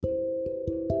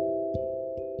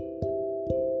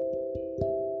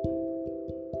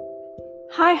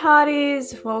Hi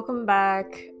hotties, welcome back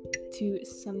to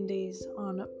Sundays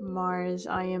on Mars.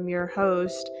 I am your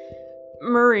host,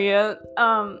 Maria.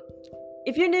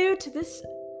 If you're new to this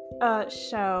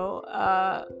show,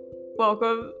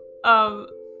 welcome. I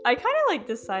kind of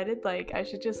decided I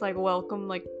should just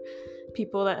welcome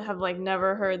people that have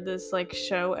never heard this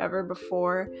show ever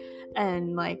before,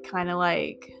 and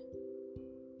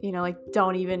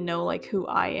don't even know who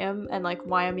I am and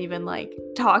why I'm even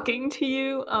talking to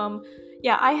you.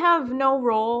 Yeah, I have no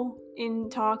role in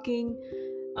talking.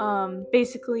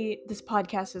 Basically this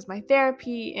podcast is my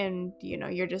therapy, and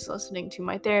you're just listening to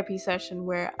my therapy session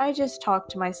where I just talk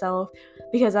to myself,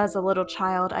 because as a little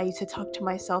child I used to talk to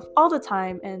myself all the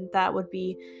time, and that would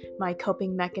be my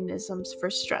coping mechanisms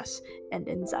for stress and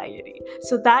anxiety.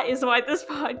 So that is why this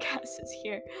podcast is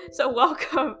here. So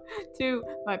welcome to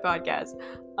my podcast.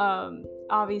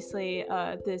 Obviously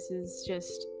this is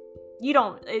just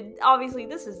obviously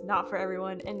this is not for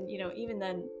everyone, and even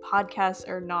then podcasts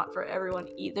are not for everyone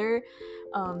either.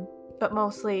 But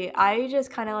mostly I just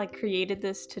kind of created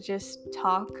this to just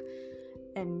talk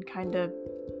and kind of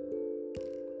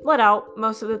let out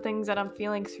most of the things that I'm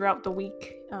feeling throughout the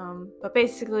week. But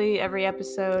basically every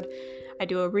episode I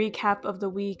do a recap of the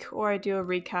week, or I do a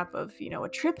recap of a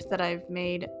trip that I've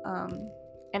made,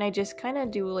 and I just kind of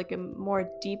do a more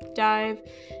deep dive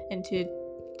into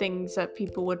things that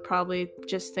people would probably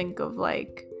just think of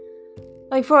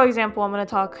for example, I'm gonna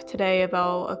talk today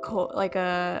about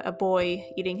a boy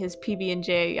eating his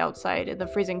PB&J outside in the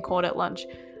freezing cold at lunch,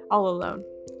 all alone,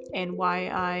 and why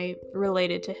I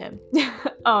related to him.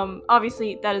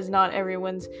 Obviously that is not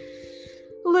everyone's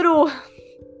little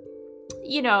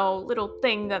little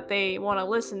thing that they want to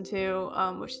listen to,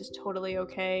 which is totally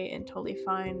okay and totally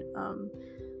fine.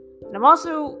 And I'm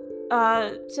also,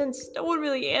 since no one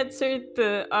really answered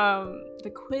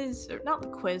the quiz, or not the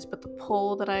quiz, but the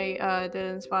poll that I did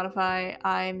in Spotify,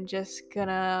 I'm just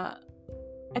gonna,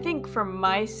 I think for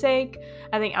my sake,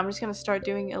 I think I'm just gonna start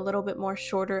doing a little bit more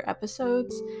shorter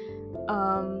episodes.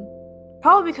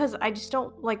 Probably because I just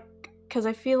don't because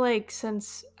I feel like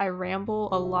since I ramble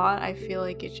a lot, I feel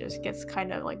like it just gets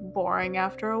kind of boring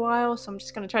after a while. So I'm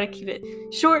just gonna try to keep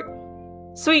it short,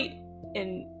 sweet,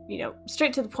 and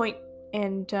straight to the point.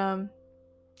 And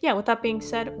yeah, with that being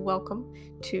said, welcome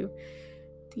to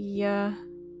the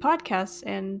podcast.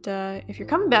 And if you're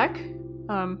coming back,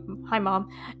 hi mom,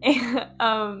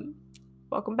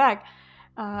 welcome back.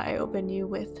 I open you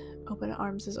with open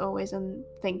arms as always, and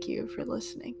thank you for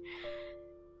listening.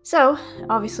 So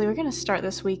obviously we're gonna start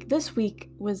this week. This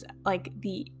week was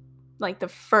the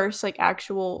first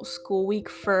actual school week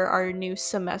for our new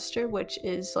semester, which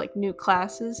is new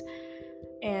classes.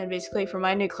 And basically for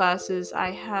my new classes,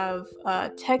 I have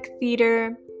tech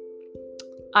theater,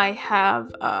 I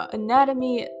have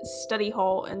anatomy, study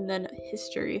hall, and then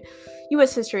history,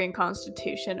 U.S. history and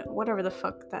Constitution, whatever the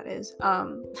fuck that is.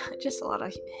 Just a lot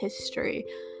of history,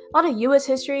 a lot of U.S.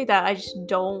 history that I just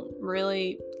don't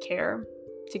really care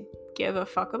to give a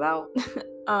fuck about.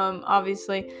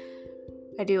 Obviously,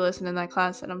 I do listen in that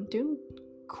class, and I'm doing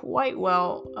quite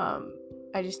well.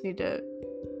 I just need to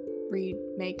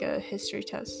make a history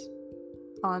test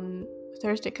on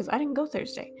Thursday, because I didn't go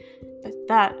Thursday. But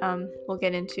that we'll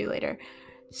get into later.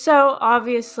 So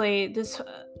obviously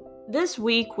this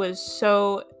week was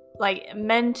so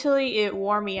mentally it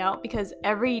wore me out, because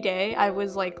every day I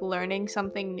was learning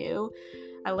something new.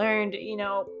 I learned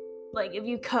if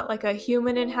you cut a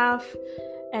human in half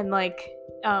and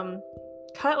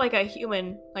cut a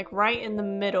human right in the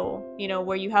middle,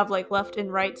 where you have left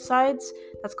and right sides,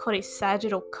 that's called a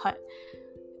sagittal cut.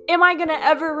 Am I gonna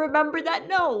ever remember that?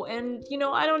 No. And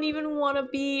I don't even want to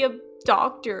be a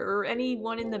doctor or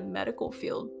anyone in the medical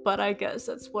field, but I guess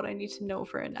that's what I need to know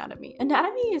for anatomy.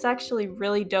 Anatomy is actually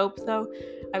really dope though.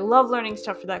 I love learning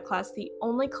stuff for that class. The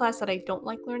only class that I don't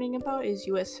like learning about is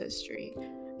US history,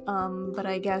 but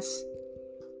I guess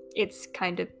it's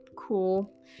kind of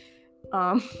cool.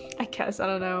 I guess, I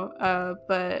don't know,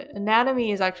 but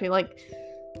anatomy is actually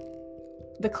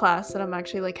the class that I'm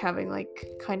actually having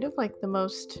kind of the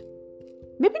most,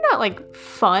 maybe not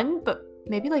fun, but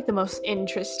maybe the most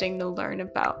interesting to learn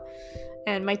about.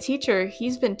 And my teacher,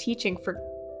 he's been teaching for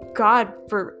God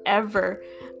forever,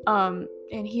 and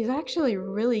he's actually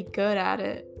really good at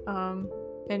it.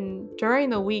 And during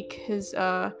the week his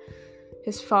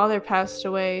father passed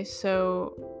away,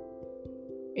 so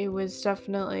it was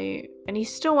definitely, and he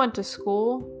still went to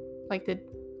school the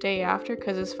day after,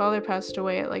 because his father passed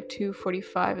away at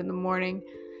 2:45 in the morning,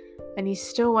 and he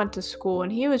still went to school,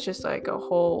 and he was just a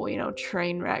whole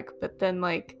train wreck. But then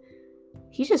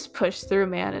he just pushed through,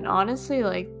 man. And honestly,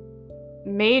 like,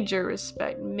 major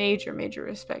respect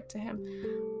to him.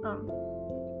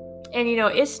 And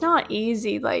it's not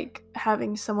easy, like,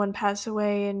 having someone pass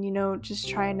away and just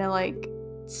trying to, like,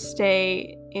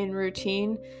 stay in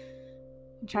routine,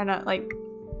 trying to, like,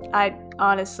 I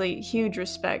honestly, huge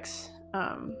respects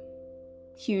for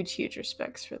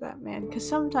that, man, because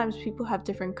sometimes people have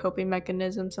different coping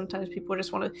mechanisms. Sometimes people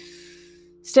just want to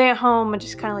stay at home and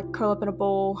just kind of like curl up in a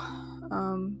bowl,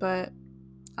 but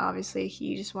obviously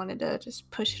he just wanted to just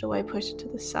push it away, push it to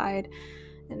the side.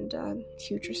 And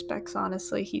huge respects,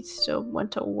 honestly. He still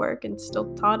went to work and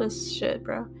still taught us shit,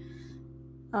 bro.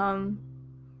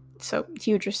 So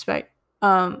huge respect.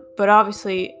 But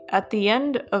obviously at the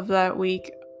end of that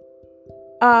week,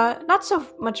 not so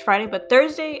much Friday, but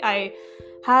Thursday, I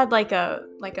had like a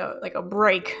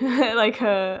break, like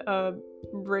a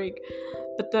break.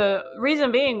 But the reason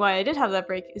being why I did have that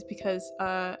break is because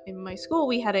in my school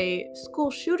we had a school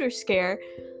shooter scare,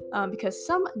 because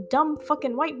some dumb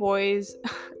fucking white boys,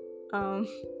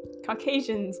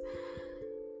 Caucasians,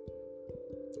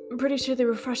 I'm pretty sure they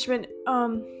were freshmen,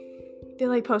 they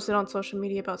like posted on social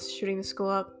media about shooting the school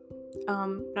up.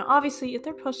 Now obviously if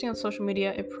they're posting on social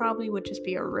media, it probably would just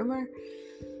be a rumor.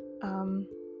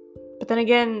 But then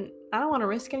again, I don't want to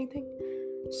risk anything.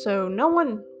 So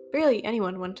barely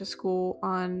anyone went to school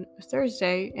on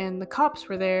Thursday, and the cops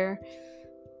were there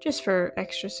just for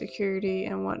extra security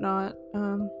and whatnot.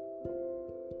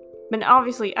 But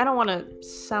obviously I don't want to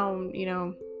sound,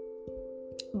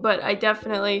 but I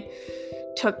definitely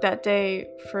took that day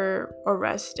for a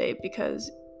rest day,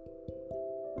 because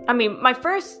I mean, my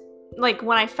first, like,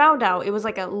 when I found out, it was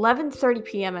like 11:30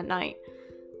 p.m. at night.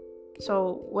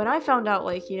 So when I found out,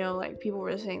 like, like, people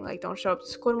were saying, like, don't show up to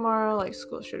school tomorrow, like,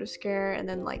 school shooter scare, and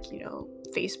then, like,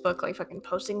 Facebook, like, fucking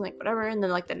posting, like, whatever, and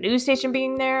then, like, the news station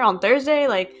being there on Thursday,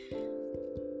 like,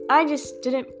 I just,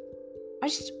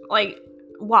 like,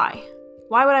 why?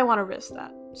 Why would I want to risk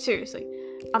that? Seriously.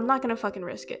 I'm not gonna fucking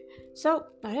risk it. So,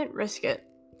 I didn't risk it,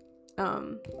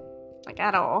 like,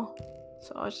 at all.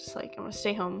 So I was just like, I'm gonna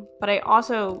stay home. But I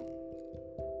also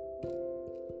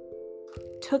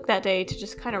took that day to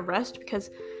just kind of rest,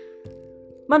 because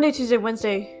Monday, Tuesday,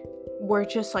 Wednesday were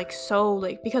just like so,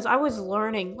 like, because I was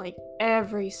learning like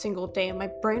every single day, and my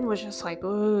brain was just like,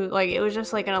 ooh, like, it was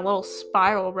just like in a little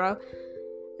spiral, bro.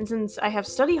 And since I have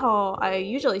study hall, I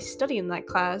usually study in that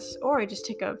class, or I just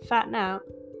take a fat nap,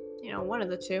 one of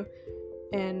the two.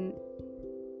 And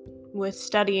with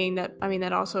studying,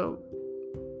 that also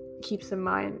keeps the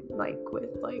mind, like,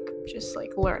 with, like, just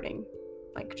like learning,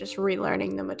 like, just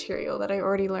relearning the material that I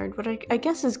already learned, which I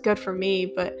guess is good for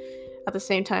me, but at the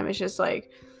same time, it's just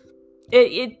like,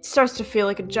 it starts to feel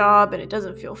like a job, and it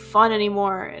doesn't feel fun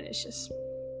anymore, and it's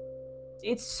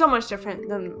so much different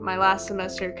than my last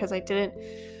semester, because I didn't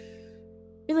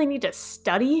really need to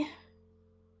study.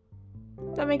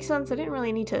 That makes sense. I didn't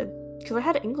really need to, because I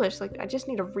had English, like, I just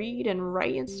need to read and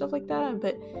write and stuff like that,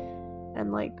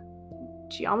 and like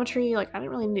geometry, like, I didn't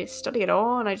really need to study at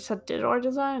all, and I just had digital art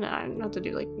design, and I didn't have to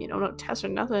do, like, no tests or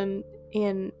nothing.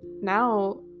 And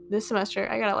now this semester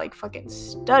I gotta, like, fucking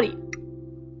study.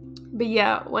 But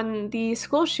yeah, when the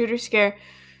school shooter scare,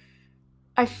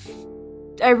 I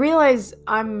realize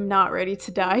I'm not ready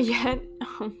to die yet.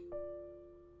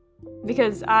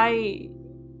 Because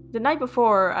the night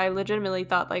before, I legitimately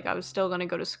thought, like, I was still gonna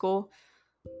go to school,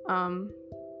 and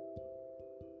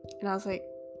I was like,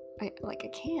 I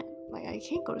can't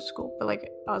go to school. But, like,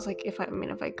 I was like, if I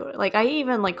go, like, I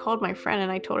even, like, called my friend,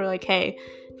 and I told her, like, hey,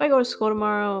 if I go to school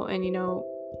tomorrow and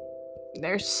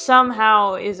there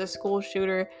somehow is a school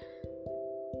shooter,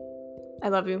 I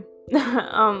love you.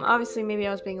 Obviously maybe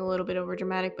I was being a little bit over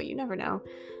dramatic, but you never know.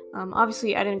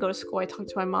 Obviously I didn't go to school. I talked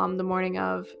to my mom the morning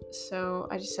of, so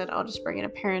I just said I'll just bring in a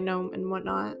parent note and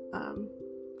whatnot,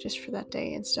 just for that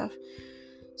day and stuff.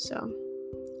 So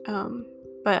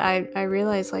but I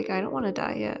realized, like, I don't want to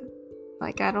die yet.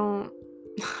 Like, I don't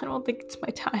think it's my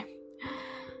time.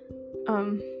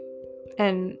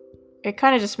 And it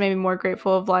kind of just made me more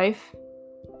grateful of life,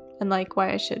 and, like,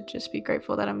 why I should just be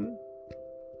grateful that I'm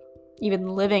even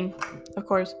living, of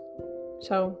course.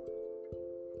 So,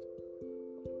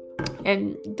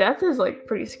 and death is, like,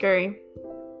 pretty scary.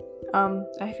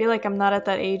 I feel like I'm not at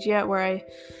that age yet where I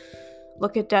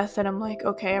look at death and I'm like,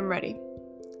 okay, I'm ready.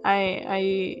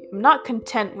 I'm not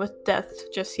content with death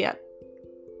just yet.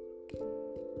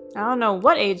 I don't know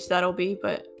what age that'll be,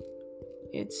 but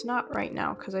it's not right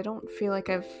now, because I don't feel like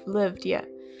I've lived yet.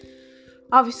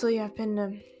 Obviously, I've been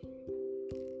to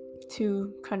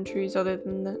 2 countries other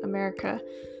than America,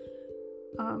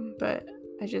 but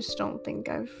I just don't think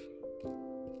I've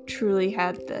truly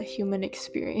had the human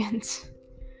experience.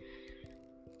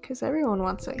 Because everyone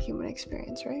wants that human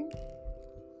experience, right?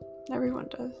 Everyone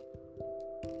does.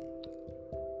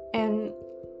 And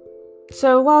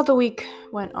so while the week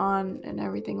went on and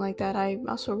everything like that, I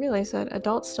also realized that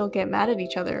adults still get mad at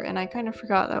each other, and I kind of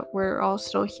forgot that we're all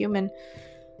still human.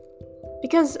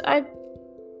 Because I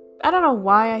don't know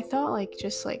why I thought like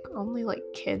just like only like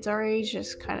kids our age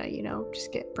just kind of,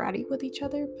 just get bratty with each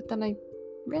other, but then I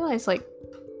realized like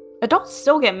adults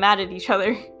still get mad at each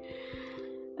other.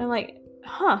 And I'm like,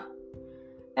 huh.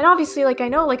 And obviously, like, I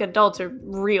know, like, adults are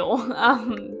real,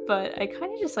 but I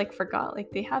kind of just, like, forgot,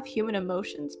 like, they have human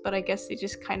emotions, but I guess they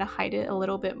just kind of hide it a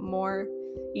little bit more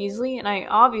easily. And I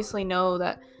obviously know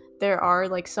that there are,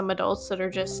 like, some adults that are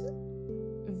just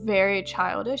very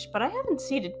childish, but I haven't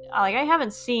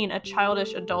seen a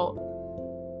childish adult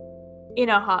in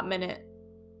a hot minute.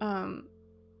 So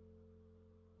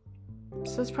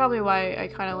that's probably why I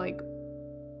kind of, like,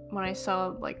 when I saw,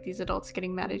 like, these adults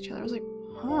getting mad at each other, I was like,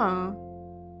 huh.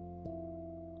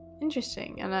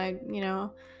 Interesting. And I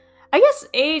guess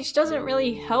age doesn't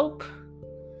really help.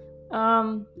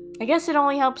 I guess it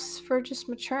only helps for just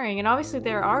maturing, and obviously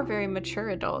there are very mature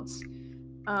adults,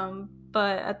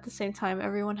 but at the same time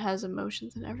everyone has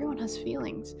emotions and everyone has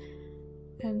feelings,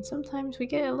 and sometimes we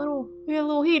get a little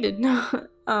heated.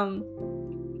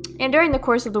 And during the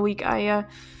course of the week,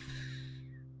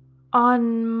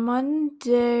 on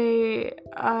Monday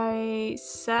I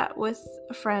sat with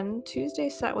a friend, Tuesday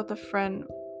sat with a friend,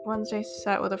 Wednesday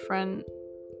sat with a friend,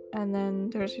 and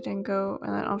then Thursday didn't go,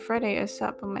 and then on Friday I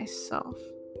sat by myself.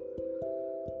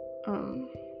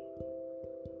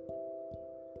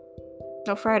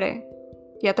 No, Friday.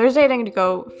 Yeah, Thursday I didn't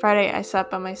go. Friday I sat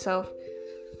by myself.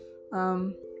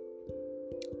 And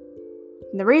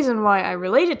the reason why I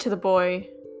related to the boy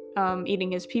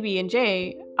eating his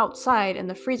PB&J outside in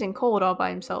the freezing cold all by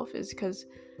himself is because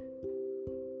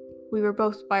we were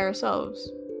both by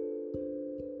ourselves.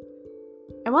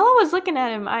 And while I was looking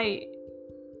at him, I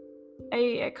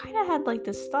kind of had like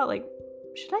this thought, like,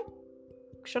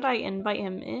 should I invite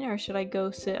him in, or should I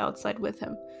go sit outside with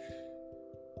him?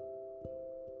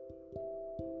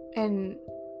 And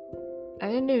I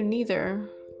didn't do neither.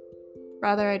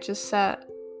 Rather, I just sat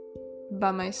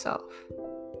by myself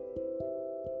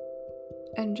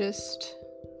and just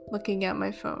looking at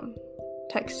my phone,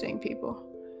 texting people.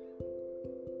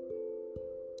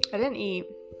 I didn't eat.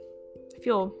 I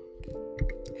feel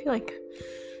like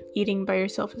eating by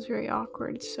yourself is very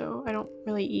awkward, so I don't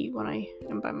really eat when I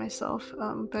am by myself.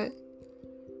 But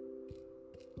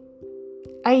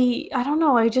I don't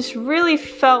know, I just really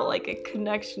felt like a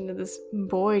connection to this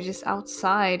boy just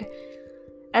outside.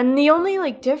 And the only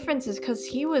like difference is because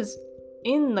he was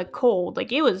in the cold.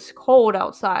 Like, it was cold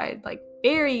outside, like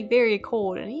very, very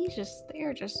cold, and he's just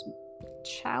there just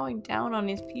chowing down on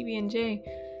his PB&J.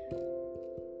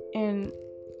 And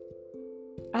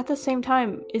at the same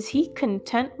time, is he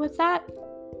content with that?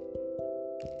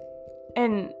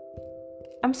 And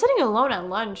I'm sitting alone at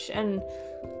lunch, and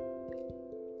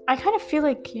I kind of feel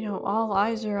like, all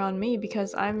eyes are on me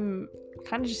because I'm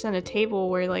kind of just at a table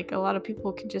where like a lot of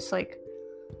people can just like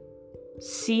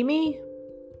see me.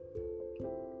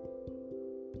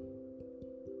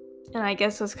 And I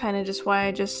guess that's kind of just why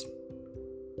I just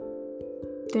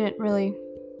didn't really,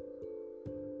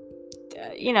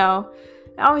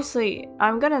 obviously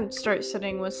I'm gonna start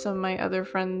sitting with some of my other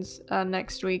friends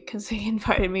next week because they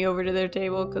invited me over to their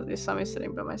table because they saw me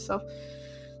sitting by myself.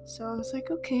 So I was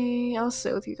like, okay, I'll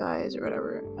sit with you guys or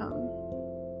whatever.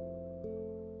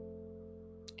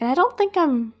 And I don't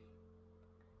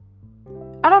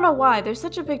know why. There's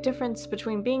such a big difference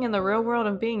between being in the real world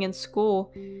and being in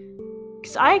school.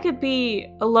 Because I could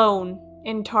be alone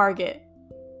in Target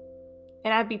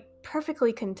and I'd be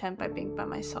perfectly content by being by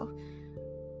myself.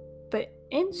 But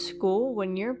in school,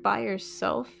 when you're by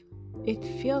yourself, it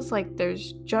feels like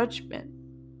there's judgment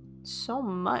so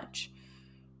much.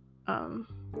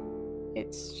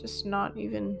 It's just not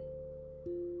even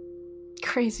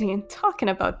crazy. And talking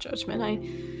about judgment,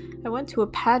 I went to a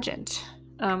pageant.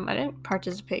 I didn't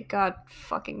participate, God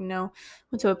fucking no.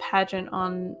 Went to a pageant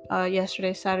on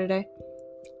yesterday, Saturday,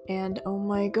 and oh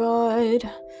my god,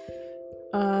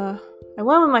 I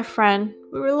went with my friend.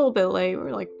 We were a little bit late. We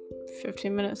were like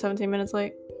 17 minutes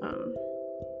late.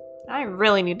 I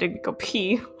really need to go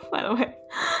pee, by the way.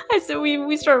 I said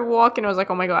we started walking. I was like,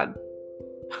 oh my god,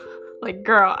 like,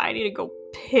 girl, I need to go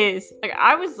piss. Like,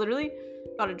 I was literally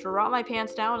about to drop my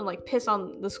pants down and like piss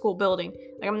on the school building.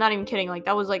 Like, I'm not even kidding. Like,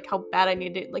 that was like how bad I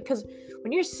needed it. Like, because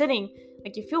when you're sitting,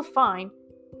 like, you feel fine,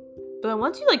 but then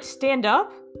once you like stand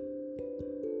up,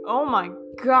 oh my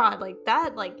god, like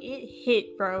that, like it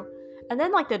hit, bro. And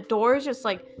then, like, the doors just,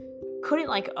 like, couldn't,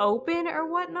 like, open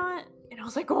or whatnot. And I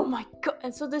was like, oh my god.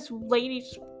 And so this lady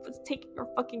just was taking her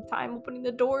fucking time opening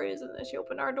the doors. And then she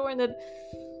opened our door. And then,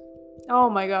 oh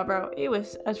my god, bro. It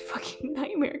was a fucking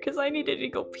nightmare because I needed to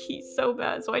go pee so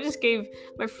bad. So I just gave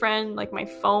my friend, like, my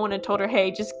phone and told her,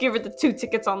 hey, just give her the 2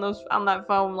 tickets on that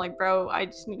phone. Like, bro, I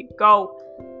just need to go.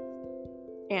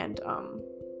 And,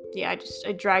 yeah,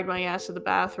 I dragged my ass to the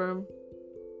bathroom.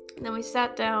 And then we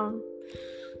sat down.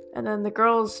 And then the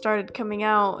girls started coming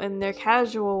out in their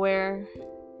casual wear.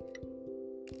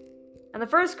 And the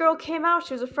first girl came out,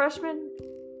 she was a freshman.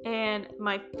 And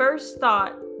my first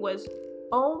thought was,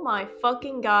 oh my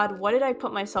fucking god, what did I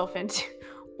put myself into?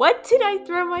 What did I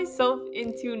throw myself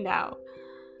into now?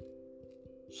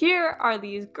 Here are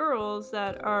these girls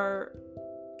that are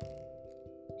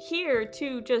here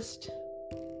to just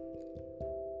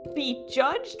be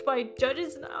judged by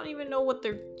judges, and I don't even know what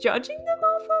they're judging them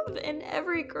off of. And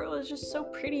every girl is just so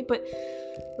pretty, but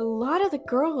a lot of the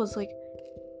girls, like,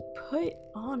 put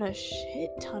on a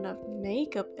shit ton of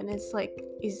makeup, and it's like,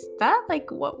 is that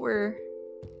like what we're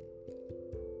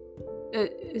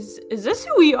is this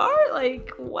who we are? Like,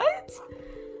 what?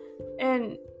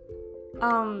 And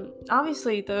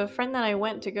obviously the friend that I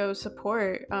went to go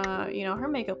support, her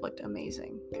makeup looked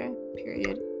amazing. Okay,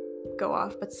 period, go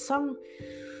off. But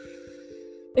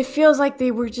it feels like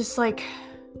they were just like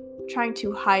trying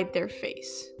to hide their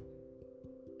face.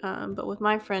 But with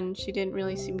my friend, she didn't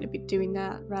really seem to be doing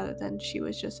that. Rather than she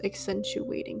was just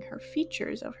accentuating her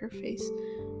features of her face.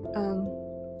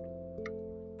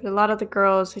 But a lot of the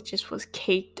girls, it just was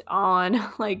caked on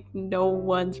like no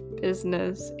one's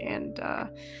business. And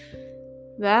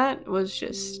that was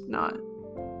just not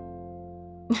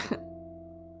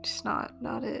just not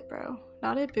it, bro.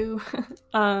 Not it, boo.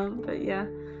 But yeah,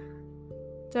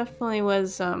 definitely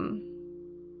was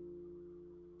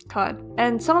God.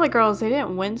 And some of the girls, they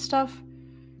didn't win stuff.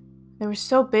 They were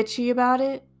so bitchy about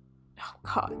it. Oh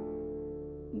god,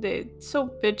 they so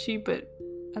bitchy, but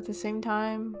at the same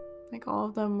time, like, all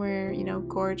of them were,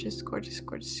 gorgeous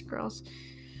girls.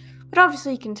 But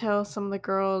obviously you can tell some of the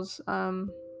girls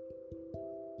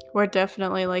were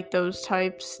definitely like those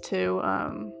types to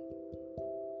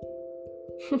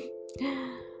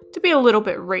to be a little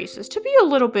bit racist, to be a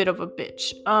little bit of a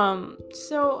bitch.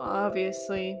 So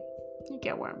obviously you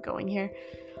get where I'm going here.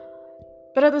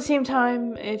 But at the same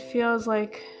time, it feels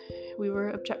like we were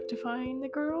objectifying the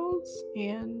girls,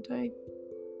 and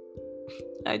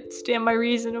I stand my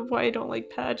reason of why I don't like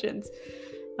pageants.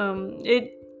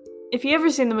 If you ever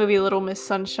seen the movie Little Miss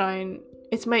Sunshine,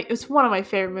 it's one of my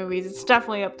favorite movies. It's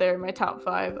definitely up there in my top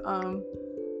 5.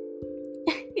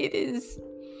 It is.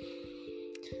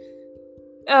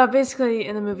 Basically,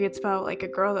 in the movie, it's about like a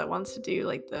girl that wants to do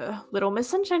like the Little Miss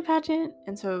Sunshine pageant,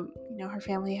 and so her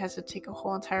family has to take a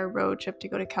whole entire road trip to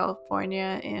go to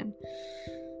California, and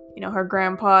her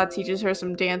grandpa teaches her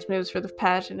some dance moves for the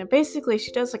pageant, and basically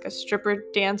she does like a stripper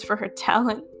dance for her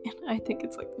talent, and I think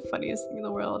it's like the funniest thing in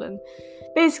the world. And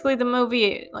basically the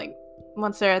movie, like,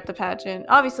 once they're at the pageant,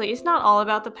 obviously it's not all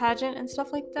about the pageant and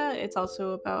stuff like that. It's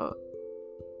also about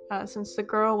since the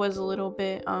girl was a little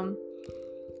bit more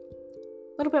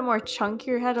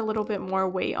chunkier, had a little bit more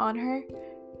weight on her.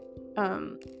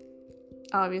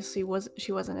 Obviously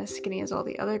she wasn't as skinny as all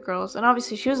the other girls, and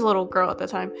obviously she was a little girl at the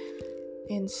time.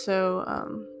 And so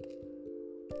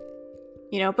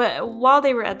but while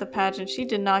they were at the pageant, she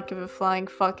did not give a flying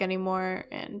fuck anymore.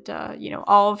 And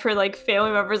all of her like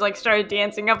family members like started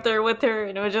dancing up there with her,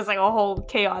 and it was just like a whole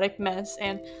chaotic mess.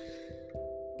 And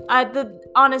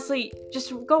honestly,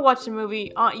 just go watch the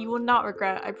movie. You will not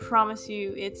regret. I promise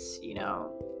you. It's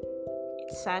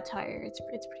it's satire. It's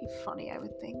pretty funny, I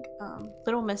would think.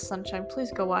 Little Miss Sunshine.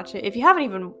 Please go watch it. If you haven't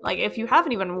even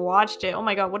watched it, oh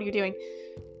my god, what are you doing?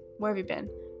 Where have you been?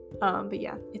 But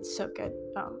yeah, it's so good.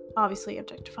 Obviously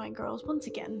objectifying girls once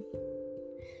again.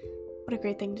 What a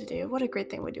great thing to do. What a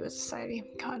great thing we do as a society.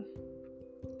 God.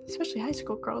 Especially high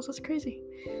school girls. That's crazy.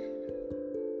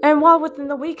 And while within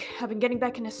the week, I've been getting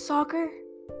back into soccer.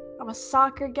 I'm a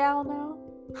soccer gal now.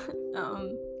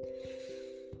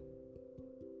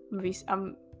 I'm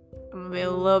gonna be a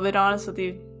little bit honest with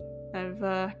you.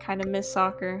 I've kind of missed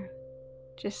soccer.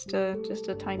 Just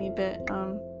a tiny bit.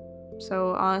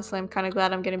 So honestly, I'm kind of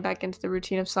glad I'm getting back into the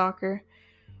routine of soccer.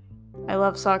 I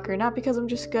love soccer, not because I'm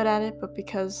just good at it, but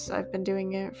because I've been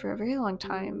doing it for a very long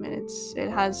time, and it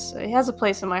has a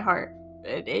place in my heart.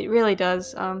 It really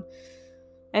does.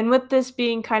 And with this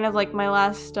being kind of like my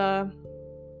last, I'm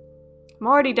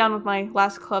already done with my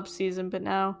last club season, but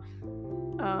now,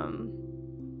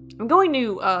 I'm going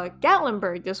to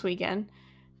Gatlinburg this weekend,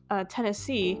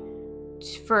 Tennessee,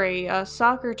 for a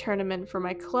soccer tournament for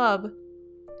my club.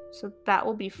 So that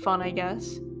will be fun, I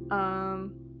guess.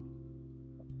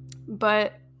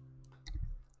 But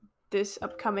this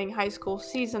upcoming high school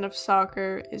season of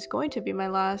soccer is going to be my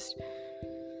last.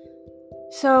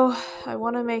 So I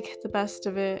want to make the best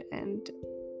of it, and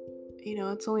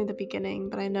it's only the beginning,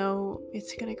 but I know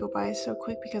it's gonna go by so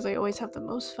quick because I always have the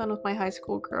most fun with my high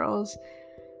school girls.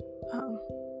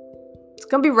 It's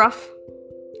gonna be rough,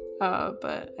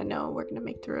 but I know we're gonna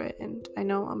make through it, and I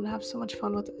know I'm gonna have so much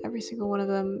fun with every single one of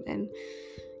them, and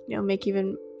make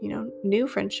even new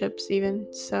friendships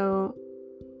even. So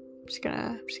I'm just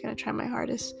gonna try my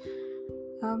hardest.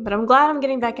 But I'm glad I'm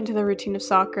getting back into the routine of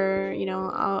soccer.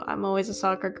 I'm always a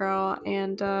soccer girl,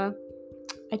 and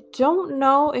I don't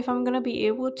know if I'm gonna be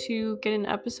able to get an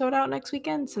episode out next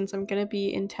weekend since I'm gonna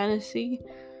be in Tennessee.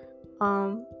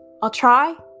 I'll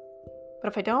try, but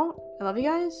if I don't, I love you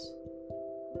guys.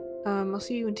 I'll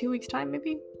see you in 2 weeks' time,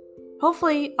 maybe.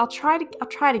 Hopefully, I'll try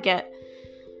to get.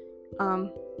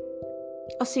 I'll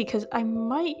see, cause I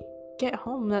might get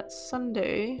home that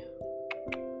Sunday.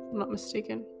 If I'm not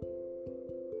mistaken.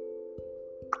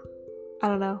 I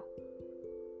don't know.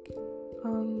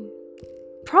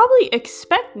 Probably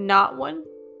expect not one,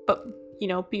 but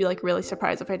be like really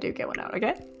surprised if I do get one out,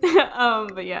 okay?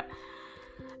 But yeah.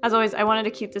 As always, I wanted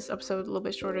to keep this episode a little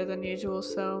bit shorter than usual,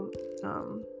 so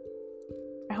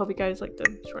I hope you guys liked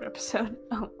the short episode.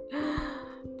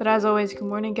 But as always, good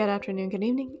morning, good afternoon, good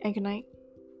evening, and good night.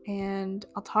 And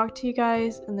I'll talk to you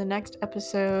guys in the next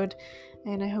episode.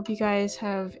 And I hope you guys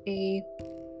have a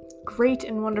great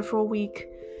and wonderful week.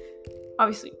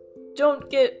 Obviously, don't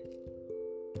get,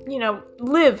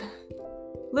 live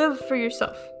for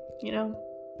yourself,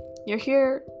 You're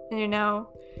here and you're now.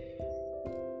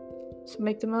 So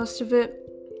make the most of it.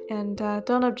 And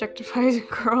don't objectify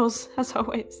girls, as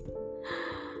always.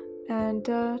 And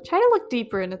try to look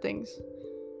deeper into things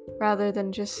rather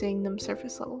than just seeing them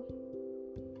surface level.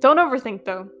 Don't overthink,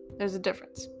 though. There's a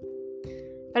difference.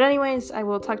 But anyways, I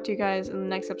will talk to you guys in the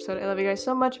next episode. I love you guys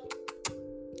so much.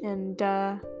 And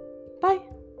bye.